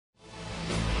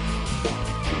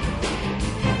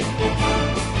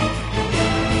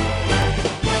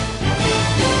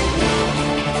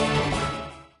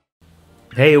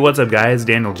Hey, what's up guys?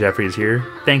 Daniel Jeffries here.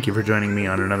 Thank you for joining me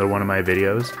on another one of my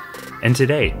videos. And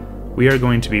today, we are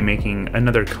going to be making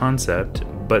another concept,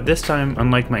 but this time,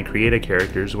 unlike my create a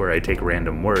characters where I take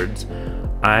random words,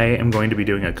 I am going to be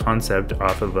doing a concept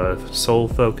off of a sole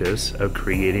focus of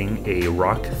creating a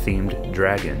rock-themed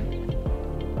dragon.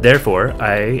 Therefore,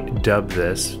 I dubbed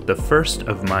this the first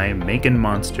of my Makin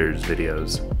Monsters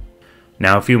videos.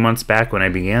 Now, a few months back when I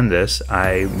began this,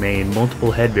 I made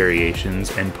multiple head variations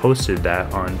and posted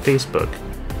that on Facebook.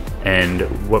 And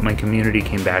what my community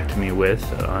came back to me with,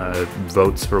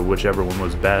 votes for whichever one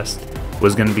was best,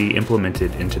 was going to be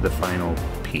implemented into the final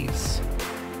piece.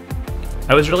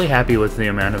 I was really happy with the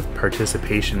amount of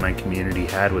participation my community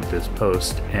had with this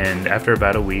post, and after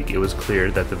about a week it was clear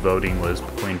that the voting was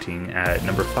pointing at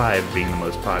number 5 being the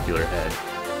most popular head.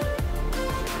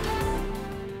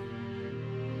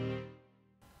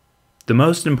 The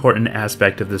most important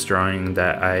aspect of this drawing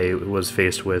that I was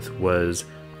faced with was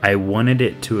I wanted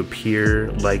it to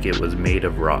appear like it was made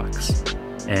of rocks,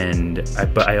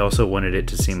 but I also wanted it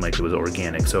to seem like it was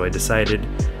organic, so I decided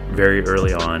very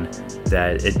early on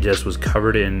that it just was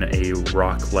covered in a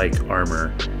rock-like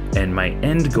armor, and my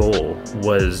end goal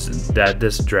was that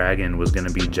this dragon was going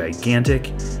to be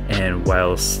gigantic, and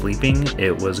while sleeping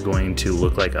it was going to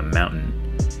look like a mountain.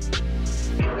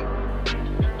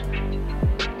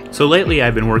 So lately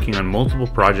I've been working on multiple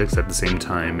projects at the same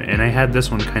time, and I had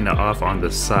this one kinda off on the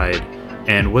side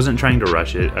and wasn't trying to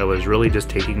rush it. I was really just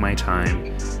taking my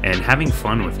time and having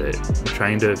fun with it,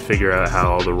 trying to figure out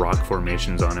how all the rock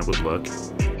formations on it would look.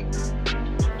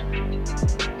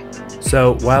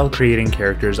 So while creating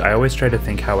characters, I always try to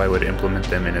think how I would implement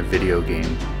them in a video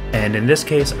game. And in this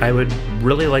case, I would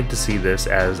really like to see this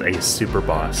as a super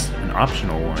boss, an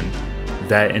optional one,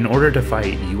 that in order to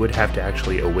fight, you would have to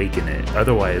actually awaken it,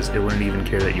 otherwise it wouldn't even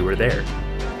care that you were there.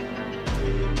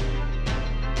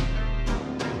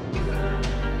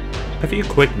 A few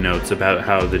quick notes about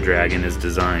how the dragon is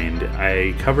designed.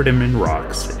 I covered him in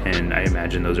rocks, and I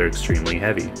imagine those are extremely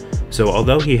heavy. So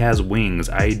although he has wings,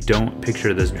 I don't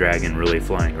picture this dragon really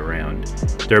flying around.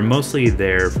 They're mostly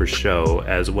there for show,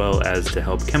 as well as to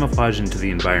help camouflage into the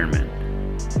environment.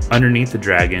 Underneath the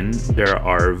dragon, there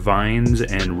are vines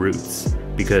and roots.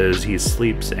 Because he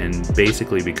sleeps and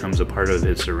basically becomes a part of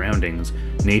his surroundings,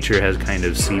 nature has kind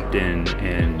of seeped in,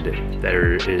 and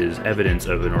there is evidence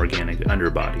of an organic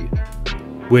underbody,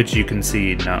 which you can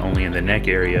see not only in the neck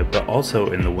area, but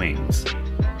also in the wings.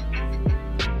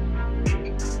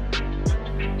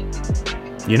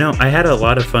 You know, I had a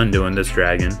lot of fun doing this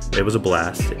dragon. It was a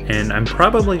blast, and I'm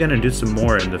probably going to do some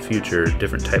more in the future,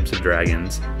 different types of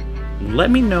dragons.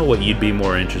 Let me know what you'd be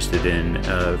more interested in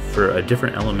for a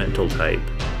different elemental type.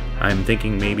 I'm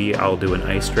thinking maybe I'll do an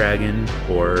ice dragon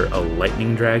or a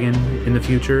lightning dragon in the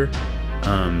future.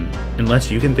 Unless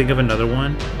you can think of another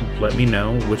one, let me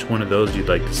know which one of those you'd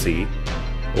like to see.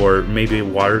 Or maybe a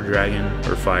water dragon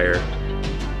or fire.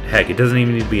 Heck, it doesn't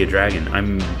even need to be a dragon.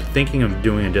 I'm thinking of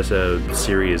doing just a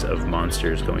series of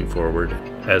monsters going forward,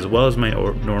 as well as my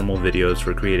normal videos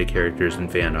for creative characters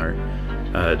and fan art.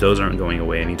 Those aren't going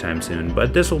away anytime soon,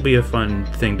 but this will be a fun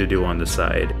thing to do on the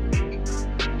side.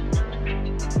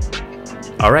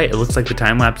 Alright, it looks like the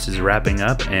time-lapse is wrapping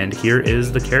up, and here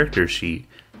is the character sheet.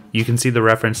 You can see the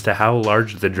reference to how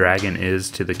large the dragon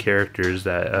is to the characters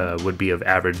that would be of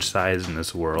average size in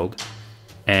this world.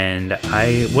 And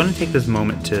I want to take this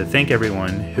moment to thank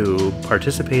everyone who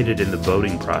participated in the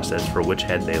voting process for which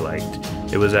head they liked.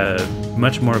 It was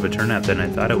much more of a turnout than I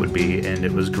thought it would be, and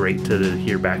it was great to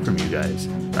hear back from you guys.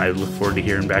 I look forward to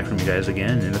hearing back from you guys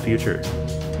again in the future.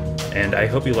 And I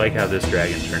hope you like how this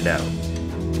dragon turned out.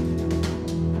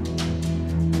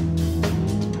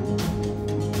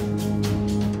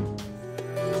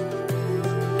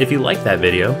 If you liked that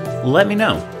video, let me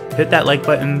know. Hit that like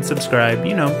button, subscribe,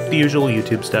 you know, the usual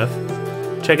YouTube stuff.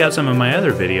 Check out some of my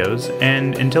other videos,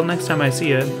 and until next time I see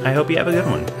you, I hope you have a good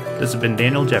one. This has been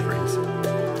Daniel Jeffries.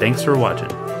 Thanks for watching.